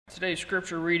Today's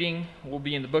scripture reading will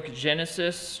be in the book of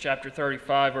Genesis, chapter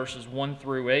 35, verses 1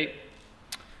 through 8.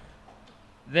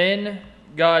 Then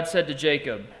God said to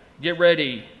Jacob, "Get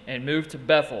ready and move to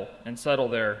Bethel and settle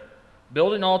there.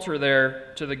 Build an altar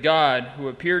there to the God who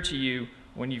appeared to you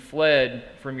when you fled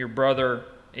from your brother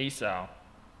Esau."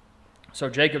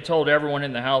 So Jacob told everyone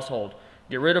in the household,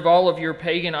 "Get rid of all of your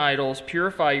pagan idols,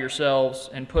 purify yourselves,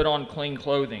 and put on clean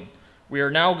clothing. We are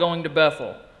now going to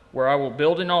Bethel, where I will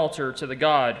build an altar to the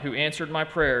God who answered my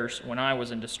prayers when I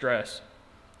was in distress.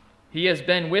 He has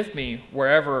been with me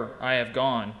wherever I have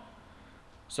gone."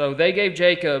 So they gave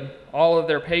Jacob all of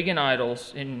their pagan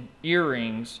idols in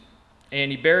earrings,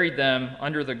 and he buried them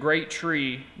under the great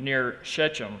tree near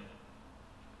Shechem.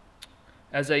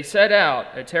 As they set out,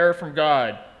 a terror from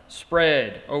God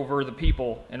spread over the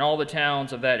people in all the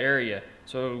towns of that area,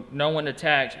 so no one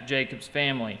attacked Jacob's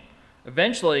family.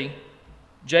 Eventually,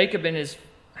 Jacob and his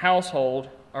household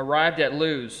arrived at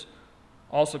Luz,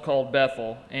 also called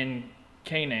Bethel, in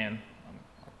Canaan.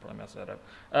 I'll probably mess that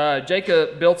up.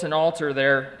 Jacob built an altar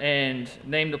there and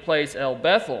named the place El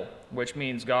Bethel, which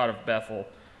means God of Bethel,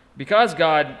 because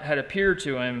God had appeared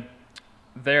to him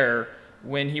there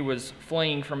when he was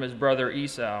fleeing from his brother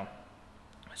Esau.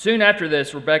 Soon after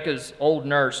this, Rebekah's old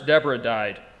nurse, Deborah,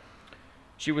 died.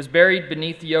 She was buried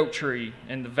beneath the oak tree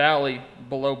in the valley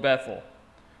below Bethel.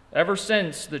 Ever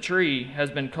since, the tree has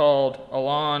been called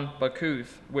Allon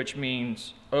Bakuth, which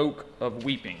means oak of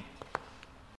weeping.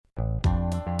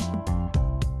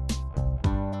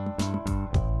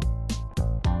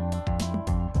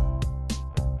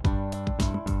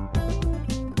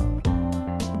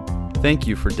 Thank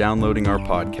you for downloading our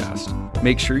podcast.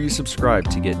 Make sure you subscribe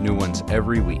to get new ones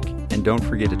every week. And don't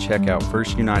forget to check out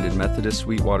First United Methodist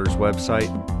Sweetwater's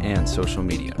website and social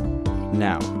media.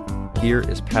 Now, here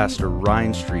is Pastor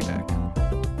Ryan Strebeck.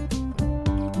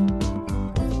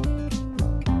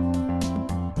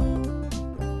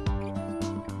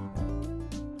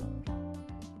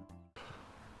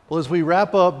 Well, as we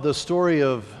wrap up the story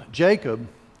of Jacob,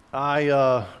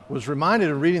 I was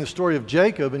reminded of reading the story of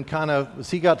Jacob, and kind of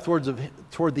as he got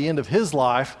toward the end of his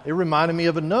life, it reminded me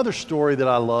of another story that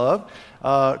I love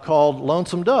called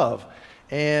Lonesome Dove.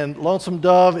 And Lonesome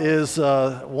Dove is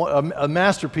a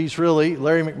masterpiece, really.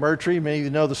 Larry McMurtry, many of you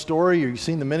know the story, or you've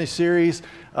seen the miniseries.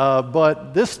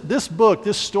 But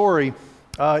this story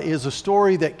is a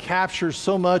story that captures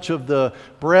so much of the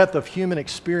breadth of human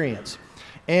experience.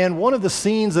 And one of the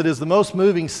scenes that is the most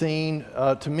moving scene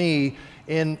to me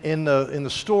in the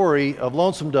story of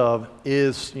Lonesome Dove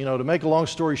is, to make a long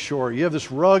story short, you have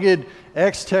this rugged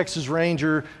ex-Texas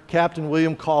Ranger, Captain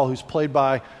William Call, who's played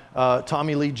by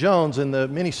Tommy Lee Jones in the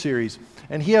miniseries.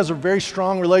 And he has a very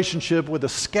strong relationship with a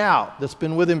scout that's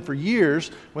been with him for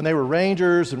years when they were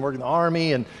Rangers and worked in the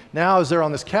Army. And now as they're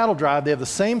on this cattle drive, they have the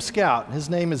same scout, and his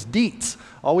name is Dietz.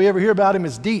 All we ever hear about him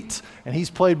is Dietz, and he's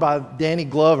played by Danny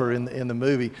Glover in the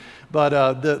movie.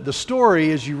 But the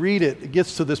story, as you read it, it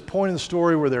gets to this point in the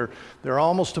story where they're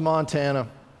almost to Montana,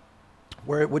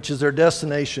 which is their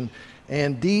destination,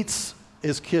 and Dietz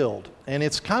is killed. And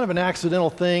it's kind of an accidental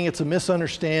thing. It's a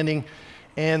misunderstanding.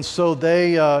 And so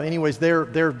they're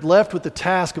left with the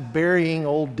task of burying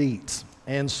old Dietz.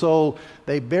 And so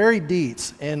they bury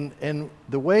Dietz. And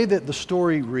the way that the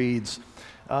story reads,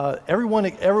 everyone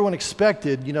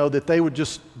expected, that they would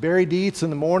just bury Dietz in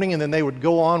the morning and then they would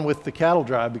go on with the cattle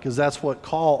drive, because that's what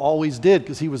Call always did,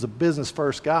 because he was a business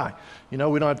first guy. We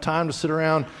don't have time to sit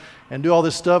around and do all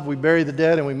this stuff. We bury the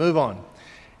dead and we move on.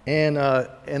 And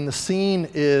the scene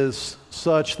is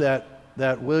such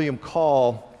that William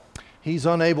Call, he's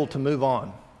unable to move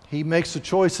on. He makes a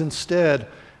choice instead.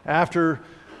 After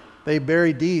they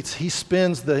bury Dietz, he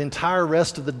spends the entire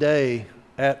rest of the day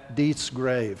at Dietz's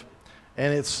grave.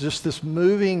 And it's just this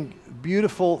moving,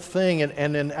 beautiful thing.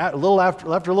 And then after a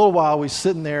little while, he's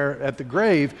sitting there at the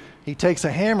grave. He takes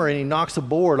a hammer and he knocks a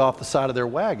board off the side of their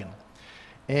wagon.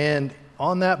 And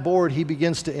on that board, he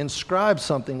begins to inscribe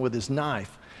something with his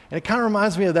knife. And it kind of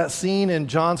reminds me of that scene in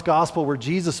John's Gospel where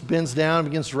Jesus bends down and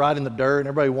begins to write in the dirt, and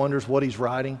everybody wonders what he's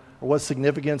writing or what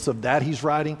significance of that he's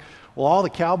writing. Well, all the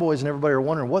cowboys and everybody are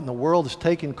wondering what in the world is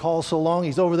taking Call so long.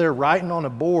 He's over there writing on a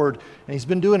board, and he's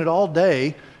been doing it all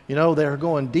day. They're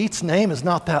going, Dietz's name is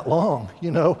not that long.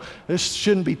 This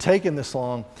shouldn't be taking this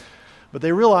long. But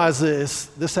they realize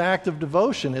this act of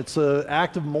devotion. It's an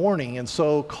act of mourning. And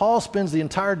so Call spends the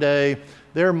entire day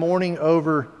there mourning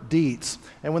over Dietz.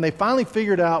 And when they finally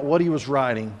figured out what he was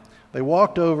writing, they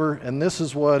walked over, and this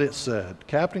is what it said.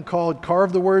 Captain Call had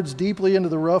carved the words deeply into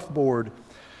the rough board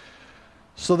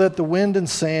so that the wind and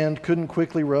sand couldn't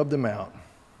quickly rub them out.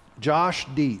 Josh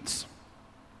Dietz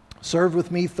served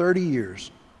with me 30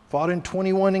 years. fought in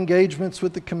 21 engagements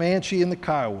with the Comanche and the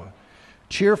Kiowa,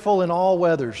 cheerful in all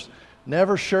weathers,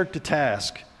 never shirked a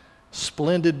task,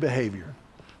 splendid behavior.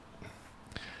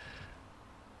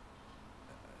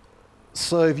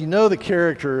 So if you know the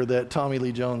character that Tommy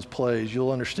Lee Jones plays,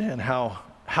 you'll understand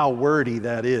how wordy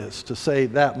that is to say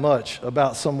that much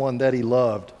about someone that he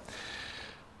loved.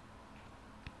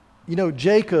 You know,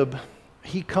 Jacob,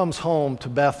 he comes home to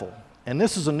Bethel, and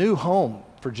this is a new home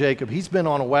for Jacob. He's been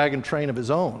on a wagon train of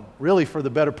his own, really for the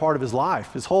better part of his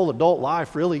life. His whole adult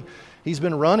life, really, he's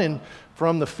been running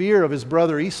from the fear of his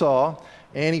brother Esau,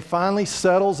 and he finally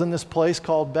settles in this place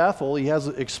called Bethel. He has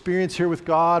experience here with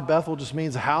God. Bethel just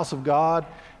means the house of God.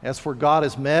 That's where God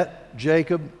has met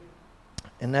Jacob.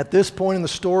 And at this point in the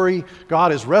story,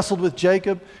 God has wrestled with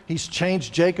Jacob. He's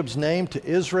changed Jacob's name to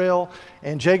Israel.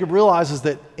 And Jacob realizes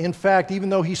that, in fact, even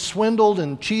though he swindled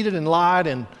and cheated and lied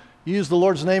and used the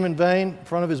Lord's name in vain in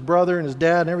front of his brother and his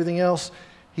dad and everything else,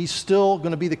 he's still going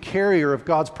to be the carrier of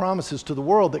God's promises to the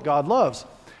world that God loves.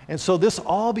 And so this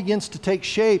all begins to take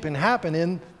shape and happen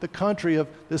in the country of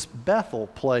this Bethel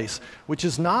place, which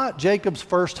is not Jacob's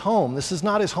first home. This is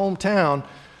not his hometown,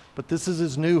 but this is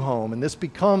his new home, and this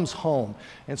becomes home.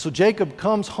 And so Jacob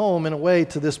comes home in a way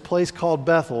to this place called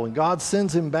Bethel, and God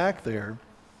sends him back there.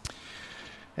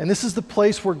 And this is the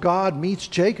place where God meets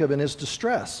Jacob in his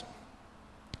distress.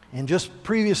 And just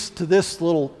previous to this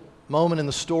little moment in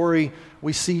the story,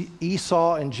 we see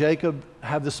Esau and Jacob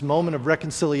have this moment of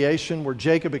reconciliation where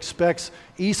Jacob expects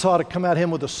Esau to come at him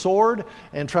with a sword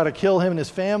and try to kill him and his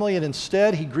family, and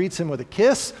instead he greets him with a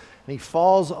kiss, and he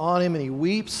falls on him and he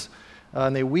weeps,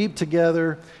 and they weep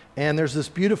together, and there's this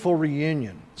beautiful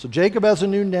reunion. So Jacob has a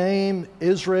new name,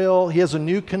 Israel. He has a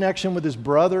new connection with his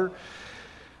brother.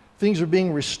 Things are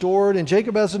being restored, and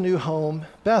Jacob has a new home,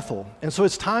 Bethel. And so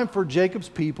it's time for Jacob's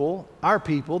people, our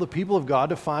people, the people of God,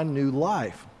 to find new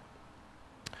life.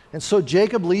 And so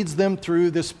Jacob leads them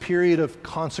through this period of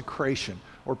consecration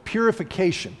or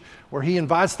purification, where he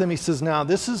invites them. He says, now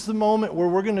this is the moment where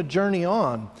we're going to journey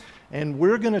on, and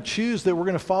we're going to choose that we're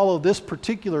going to follow this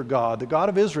particular God, the God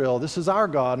of Israel. This is our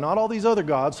God, not all these other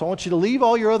gods. So I want you to leave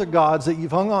all your other gods that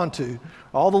you've hung on to,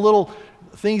 all the little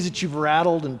things that you've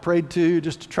rattled and prayed to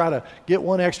just to try to get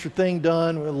one extra thing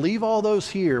done. We'll leave all those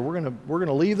here. We're going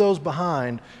to leave those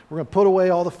behind. We're going to put away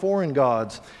all the foreign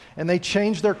gods. And they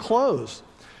change their clothes.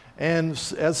 And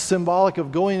as symbolic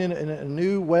of going in a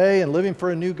new way and living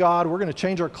for a new God, we're going to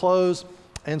change our clothes.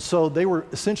 And so they were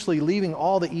essentially leaving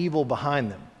all the evil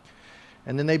behind them.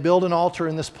 And then they build an altar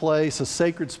in this place, a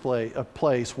sacred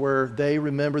place where they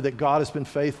remember that God has been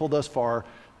faithful thus far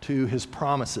to his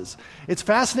promises. It's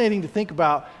fascinating to think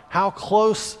about how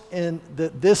close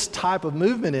this type of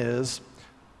movement is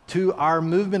to our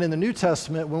movement in the New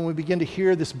Testament when we begin to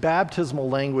hear this baptismal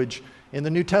language in the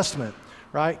New Testament,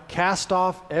 right? Cast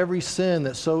off every sin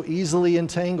that so easily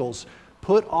entangles.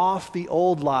 Put off the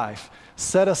old life.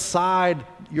 Set aside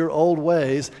your old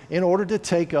ways in order to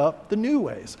take up the new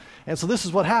ways. And so this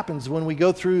is what happens when we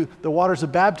go through the waters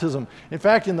of baptism. In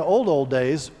fact, in the old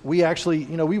days, we actually,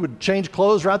 we would change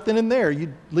clothes right then and there.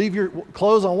 You'd leave your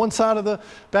clothes on one side of the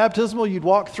baptismal, you'd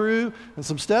walk through and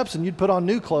some steps, and you'd put on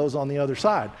new clothes on the other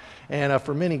side. And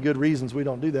for many good reasons, we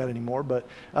don't do that anymore. But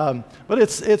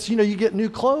it's you get new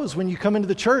clothes when you come into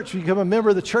the church. When you become a member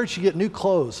of the church, you get new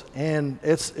clothes. And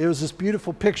it was this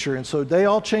beautiful picture. And so they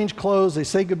all change clothes. They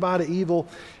say goodbye to evil,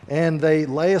 and they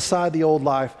lay aside the old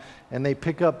life, and they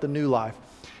pick up the new life.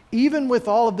 Even with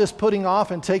all of this putting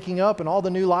off and taking up and all the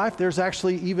new life, there's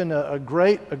actually even a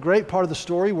great part of the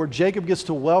story where Jacob gets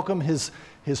to welcome his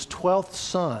 12th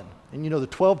son. And the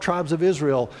 12 tribes of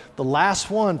Israel, the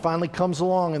last one finally comes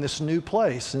along in this new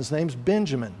place. His name's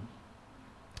Benjamin.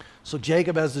 So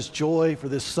Jacob has this joy for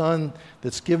this son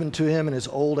that's given to him in his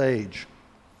old age.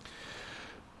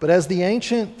 But as the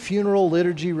ancient funeral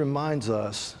liturgy reminds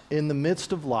us, in the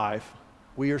midst of life,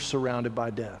 we are surrounded by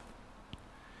death.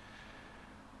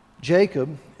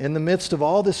 Jacob, in the midst of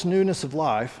all this newness of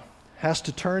life, has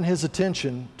to turn his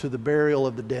attention to the burial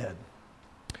of the dead.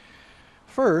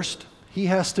 First, he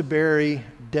has to bury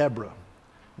Deborah.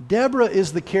 Deborah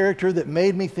is the character that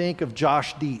made me think of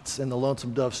Josh Dietz in the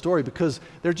Lonesome Dove story because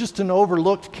they're just an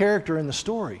overlooked character in the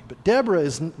story. But Deborah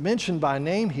is mentioned by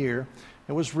name here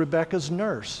and was Rebekah's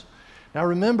nurse. Now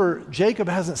remember, Jacob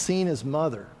hasn't seen his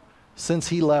mother since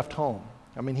he left home.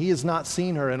 He has not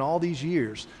seen her in all these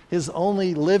years. His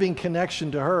only living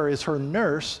connection to her is her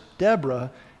nurse,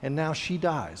 Deborah, and now she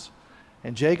dies.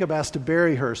 And Jacob has to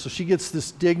bury her. So she gets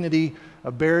this dignity,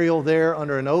 a burial there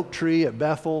under an oak tree at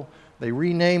Bethel. They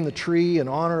rename the tree in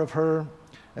honor of her.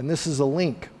 And this is a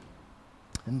link.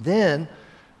 And then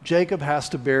Jacob has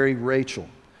to bury Rachel.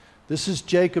 This is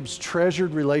Jacob's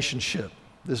treasured relationship,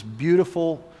 this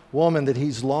beautiful woman that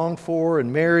he's longed for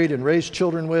and married and raised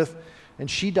children with, and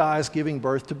she dies giving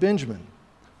birth to Benjamin.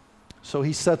 So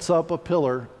he sets up a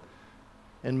pillar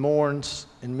and mourns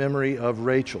in memory of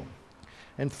Rachel.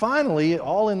 And finally,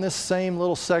 all in this same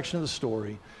little section of the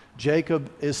story, Jacob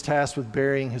is tasked with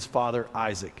burying his father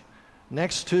Isaac.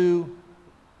 Next to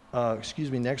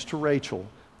Rachel.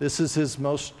 This is his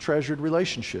most treasured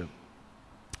relationship.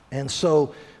 And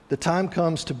so the time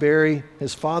comes to bury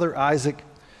his father Isaac,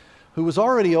 who was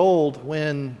already old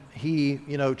when he,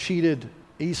 cheated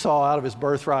Esau out of his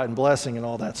birthright and blessing and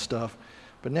all that stuff.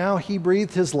 But now he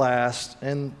breathed his last,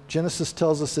 and Genesis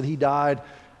tells us that he died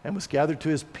and was gathered to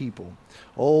his people,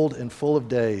 old and full of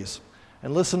days.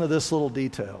 And listen to this little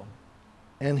detail.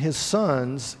 And his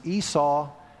sons, Esau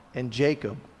and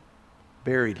Jacob,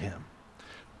 buried him.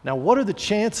 Now, what are the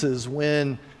chances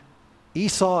when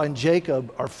Esau and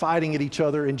Jacob are fighting at each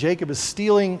other and Jacob is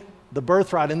stealing the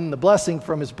birthright and the blessing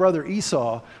from his brother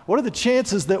Esau? What are the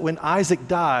chances that when Isaac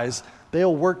dies,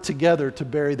 they'll work together to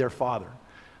bury their father?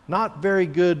 Not very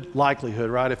good likelihood,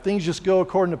 right? If things just go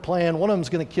according to plan, one of them's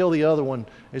going to kill the other one.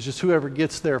 It's just whoever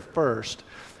gets there first.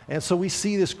 And so we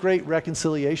see this great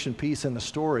reconciliation piece in the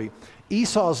story.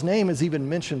 Esau's name is even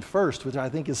mentioned first, which I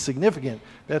think is significant,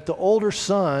 that the older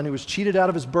son who was cheated out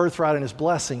of his birthright and his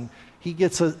blessing, he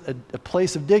gets a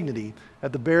place of dignity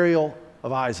at the burial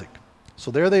of Isaac.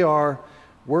 So there they are,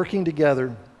 working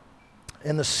together,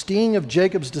 and the sting of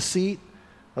Jacob's deceit,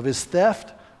 of his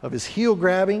theft, of his heel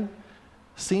grabbing,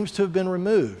 seems to have been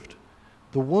removed.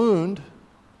 The wound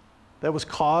that was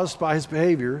caused by his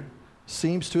behavior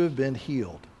seems to have been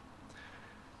healed.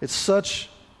 It's such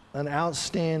an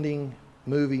outstanding,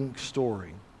 moving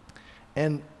story.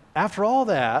 And after all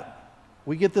that,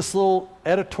 we get this little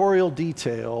editorial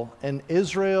detail, and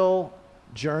Israel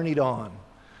journeyed on.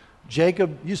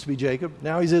 Jacob used to be Jacob,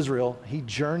 now he's Israel. He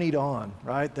journeyed on,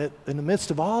 right? That in the midst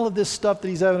of all of this stuff that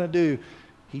he's having to do,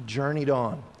 he journeyed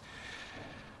on.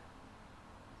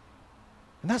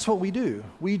 And that's what we do.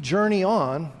 We journey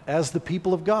on as the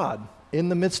people of God. In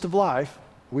the midst of life,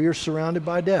 we are surrounded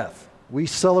by death. We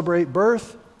celebrate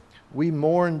birth, we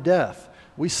mourn death.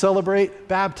 We celebrate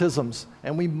baptisms,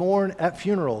 and we mourn at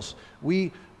funerals.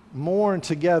 We mourn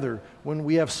together when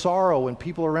we have sorrow, when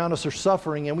people around us are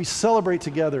suffering, and we celebrate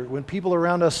together when people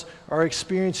around us are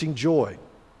experiencing joy.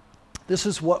 This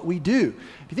is what we do.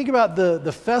 If you think about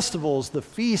the festivals, the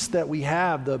feasts that we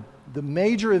have, the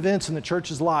major events in the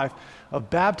church's life of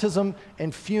baptism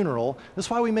and funeral, that's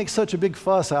why we make such a big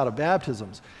fuss out of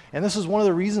baptisms. And this is one of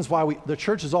the reasons why the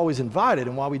church is always invited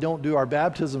and why we don't do our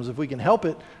baptisms, if we can help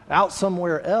it, out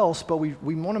somewhere else. But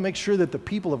we want to make sure that the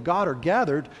people of God are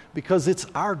gathered, because it's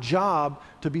our job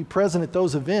to be present at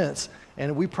those events.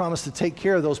 And we promise to take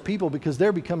care of those people because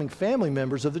they're becoming family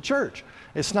members of the church.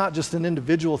 It's not just an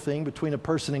individual thing between a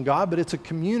person and God, but it's a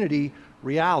community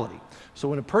reality. So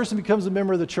when a person becomes a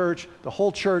member of the church, the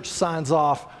whole church signs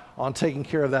off on taking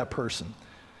care of that person.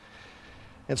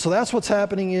 And so that's what's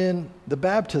happening in the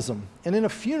baptism. And in a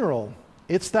funeral,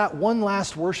 it's that one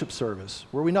last worship service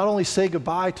where we not only say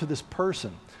goodbye to this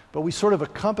person, but we sort of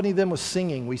accompany them with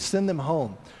singing. We send them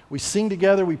home. We sing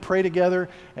together, we pray together,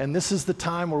 and this is the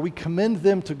time where we commend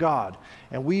them to God.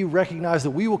 And we recognize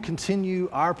that we will continue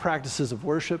our practices of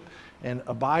worship and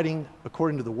abiding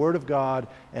according to the Word of God,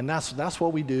 and that's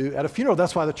what we do at a funeral.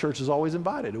 That's why the church is always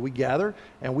invited. We gather,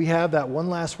 and we have that one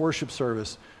last worship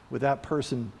service with that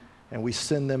person, and we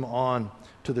send them on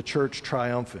to the church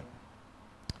triumphant.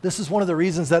 This is one of the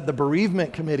reasons that the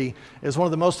bereavement committee is one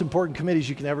of the most important committees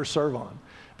you can ever serve on,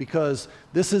 because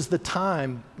this is the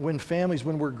time when families,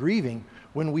 when we're grieving,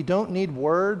 when we don't need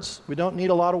words, we don't need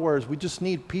a lot of words, we just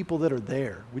need people that are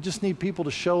there. We just need people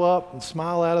to show up and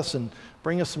smile at us and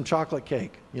bring us some chocolate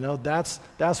cake.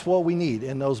 That's what we need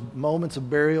in those moments of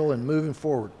burial and moving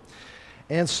forward.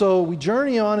 And so we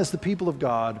journey on as the people of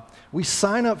God. We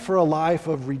sign up for a life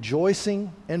of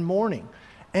rejoicing and mourning.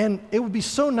 And it would be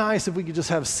so nice if we could just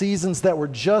have seasons that were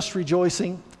just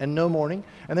rejoicing and no mourning.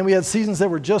 And then we had seasons that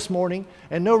were just mourning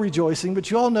and no rejoicing. But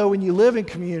you all know when you live in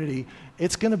community,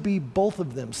 it's going to be both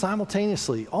of them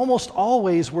simultaneously. Almost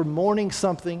always we're mourning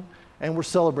something and we're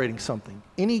celebrating something.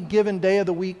 Any given day of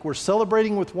the week, we're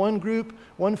celebrating with one group,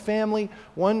 one family,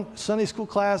 one Sunday school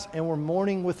class, and we're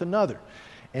mourning with another.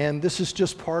 And this is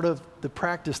just part of the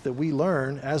practice that we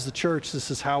learn as the church.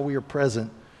 This is how we are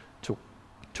present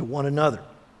to one another.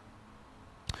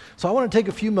 So I want to take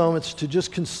a few moments to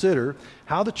just consider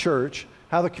how the church,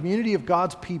 how the community of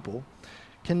God's people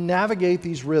can navigate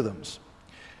these rhythms.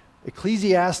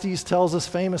 Ecclesiastes tells us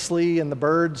famously, and the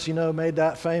birds, made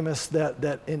that famous, that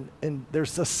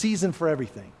there's a season for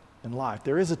everything. in life.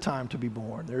 There is a time to be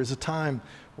born. There is a time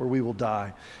where we will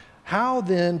die. How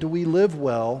then do we live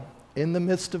well in the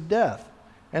midst of death?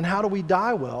 And how do we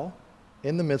die well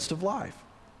in the midst of life?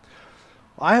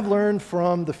 I have learned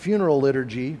from the funeral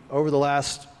liturgy over the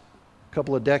last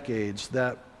couple of decades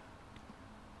that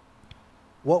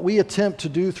what we attempt to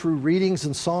do through readings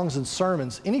and songs and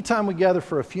sermons, anytime we gather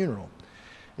for a funeral,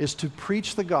 is to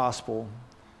preach the gospel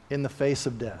in the face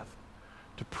of death.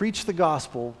 To preach the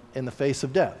gospel in the face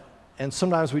of death. And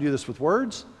sometimes we do this with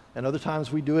words, and other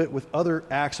times we do it with other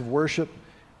acts of worship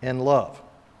and love.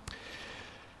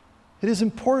 It is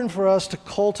important for us to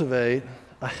cultivate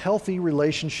a healthy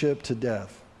relationship to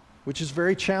death, which is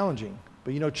very challenging.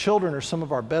 But you know, children are some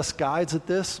of our best guides at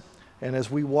this, and as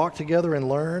we walk together and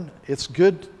learn, it's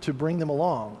good to bring them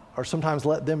along, or sometimes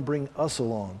let them bring us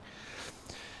along.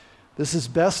 This is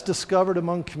best discovered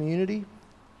among community,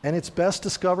 and it's best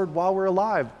discovered while we're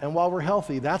alive and while we're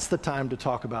healthy. That's the time to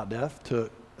talk about death, to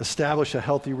establish a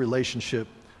healthy relationship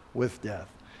with death.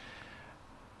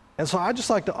 And so I'd just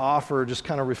like to offer, just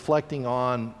kind of reflecting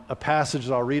on a passage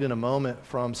that I'll read in a moment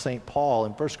from St. Paul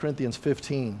in 1 Corinthians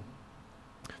 15,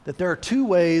 that there are two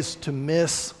ways to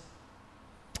miss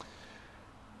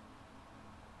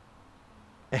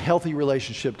a healthy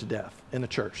relationship to death in the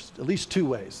church. At least two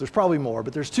ways. There's probably more,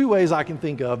 but there's two ways I can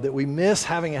think of that we miss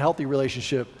having a healthy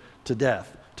relationship to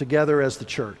death together as the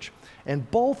church. And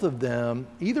both of them,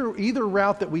 either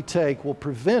route that we take, will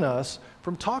prevent us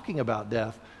from talking about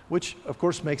death, which of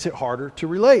course makes it harder to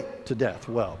relate to death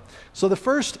well. So the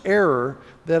first error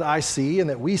that I see and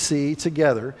that we see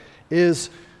together is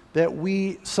that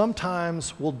we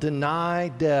sometimes will deny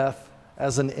death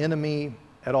as an enemy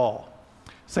at all.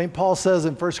 St. Paul says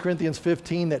in 1 Corinthians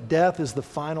 15 that death is the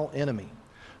final enemy.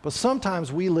 But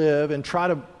sometimes we live and try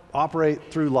to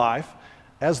operate through life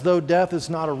as though death is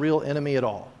not a real enemy at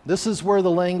all. This is where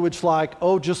the language like,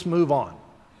 oh, just move on.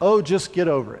 Oh, just get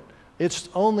over it. It's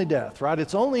only death, right?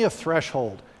 It's only a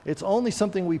threshold. It's only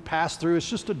something we pass through. It's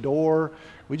just a door.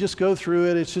 We just go through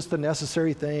it. It's just a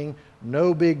necessary thing.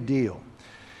 No big deal.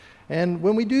 And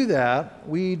when we do that,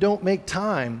 we don't make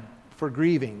time for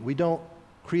grieving. We don't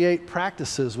create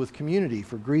practices with community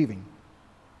for grieving.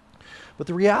 But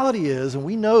the reality is, and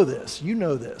we know this, you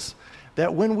know this,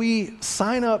 that when we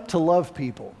sign up to love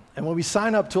people, and when we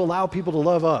sign up to allow people to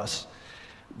love us,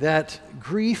 that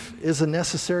grief is a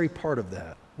necessary part of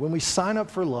that. When we sign up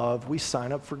for love, we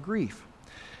sign up for grief.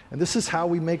 And this is how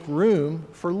we make room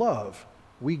for love.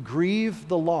 We grieve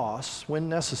the loss, when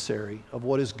necessary, of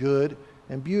what is good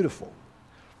and beautiful.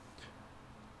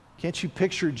 Can't you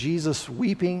picture Jesus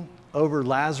weeping over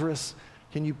Lazarus?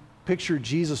 Can you picture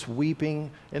Jesus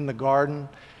weeping in the garden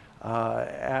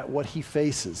at what he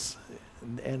faces?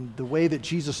 And the way that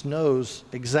Jesus knows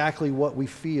exactly what we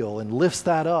feel and lifts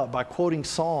that up by quoting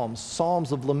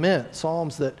Psalms of lament,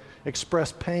 Psalms that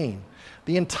express pain.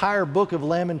 The entire book of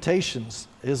Lamentations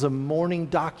is a mourning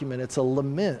document. It's a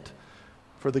lament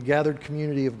for the gathered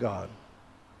community of God.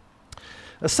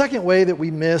 A second way that we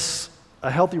miss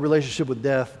a healthy relationship with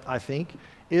death, I think,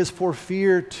 is for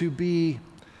fear to be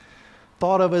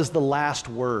thought of as the last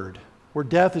word, where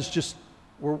death is just,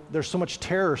 where there's so much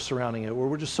terror surrounding it, where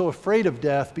we're just so afraid of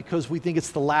death because we think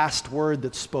it's the last word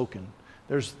that's spoken.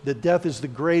 That death is the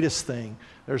greatest thing.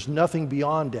 There's nothing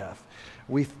beyond death.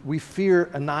 We fear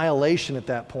annihilation at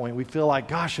that point. We feel like,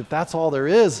 gosh, if that's all there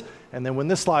is, and then when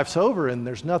this life's over and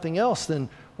there's nothing else, then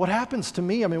what happens to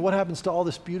me? I mean, what happens to all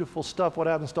this beautiful stuff? What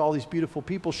happens to all these beautiful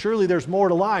people? Surely there's more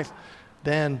to life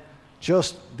than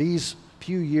just these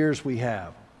few years we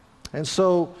have. And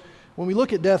so when we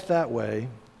look at death that way,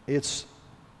 it's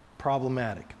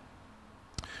problematic.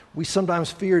 We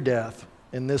sometimes fear death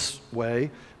in this way,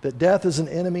 that death is an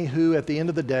enemy who, at the end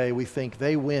of the day, we think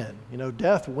they win. You know,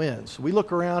 death wins. We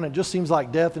look around and it just seems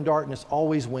like death and darkness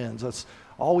always wins. That's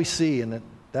all we see, and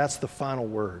that's the final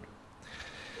word.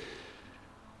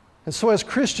 And so as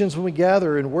Christians, when we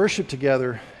gather and worship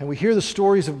together and we hear the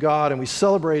stories of God and we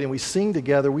celebrate and we sing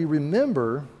together, we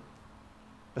remember,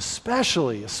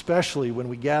 especially when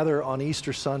we gather on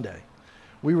Easter Sunday,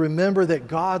 we remember that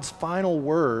God's final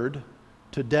word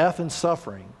to death and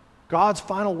suffering, God's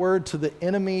final word to the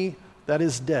enemy that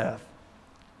is death,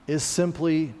 is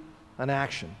simply an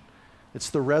action. It's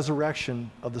the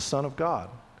resurrection of the Son of God.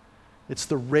 It's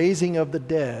the raising of the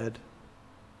dead,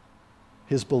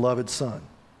 his beloved Son.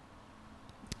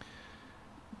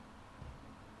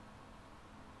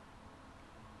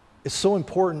 It's so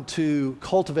important to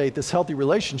cultivate this healthy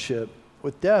relationship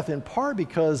with death, in part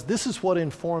because this is what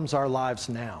informs our lives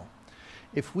now.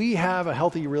 If we have a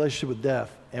healthy relationship with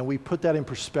death and we put that in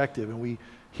perspective and we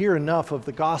hear enough of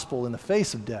the gospel in the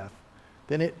face of death,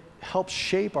 then helps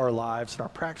shape our lives and our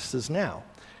practices now.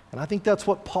 And I think that's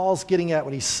what Paul's getting at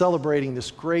when he's celebrating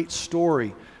this great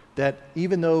story that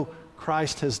even though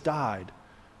Christ has died,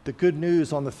 the good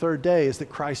news on the third day is that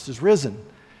Christ is risen.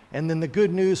 And then the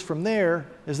good news from there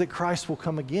is that Christ will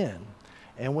come again.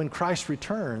 And when Christ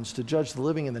returns to judge the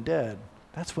living and the dead,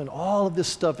 that's when all of this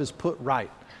stuff is put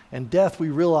right. And death, we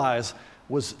realize,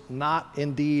 was not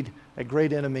indeed a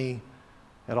great enemy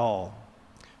at all.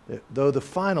 Though the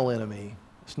final enemy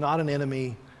is not an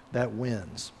enemy that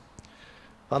wins.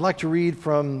 I'd like to read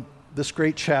from this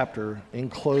great chapter in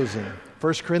closing.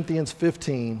 1 Corinthians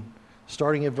 15,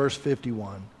 starting at verse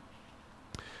 51.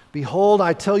 Behold,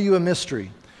 I tell you a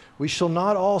mystery. We shall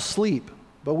not all sleep,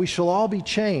 but we shall all be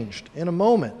changed in a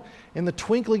moment, in the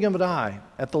twinkling of an eye,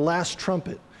 at the last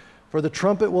trumpet. For the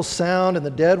trumpet will sound, and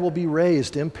the dead will be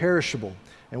raised imperishable,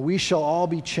 and we shall all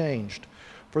be changed.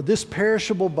 For this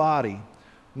perishable body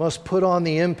must put on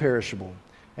the imperishable,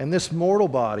 and this mortal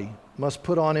body must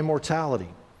put on immortality.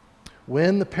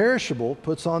 When the perishable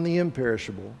puts on the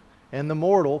imperishable, and the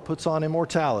mortal puts on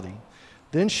immortality,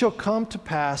 then shall come to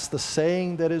pass the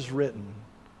saying that is written,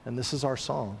 and this is our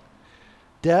song,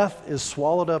 Death is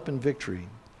swallowed up in victory.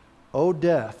 O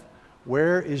death,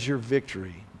 where is your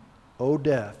victory? O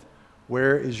death,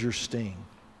 where is your sting?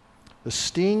 The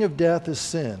sting of death is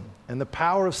sin, and the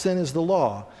power of sin is the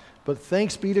law. But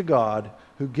thanks be to God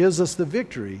who gives us the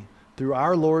victory through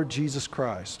our Lord Jesus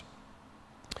Christ.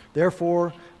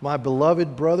 Therefore, my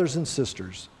beloved brothers and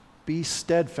sisters, be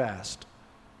steadfast,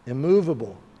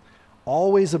 immovable,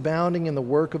 always abounding in the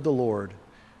work of the Lord,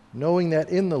 knowing that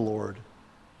in the Lord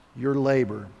your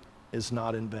labor is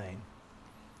not in vain.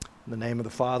 In the name of the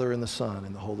Father, and the Son,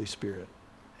 and the Holy Spirit.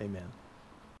 Amen.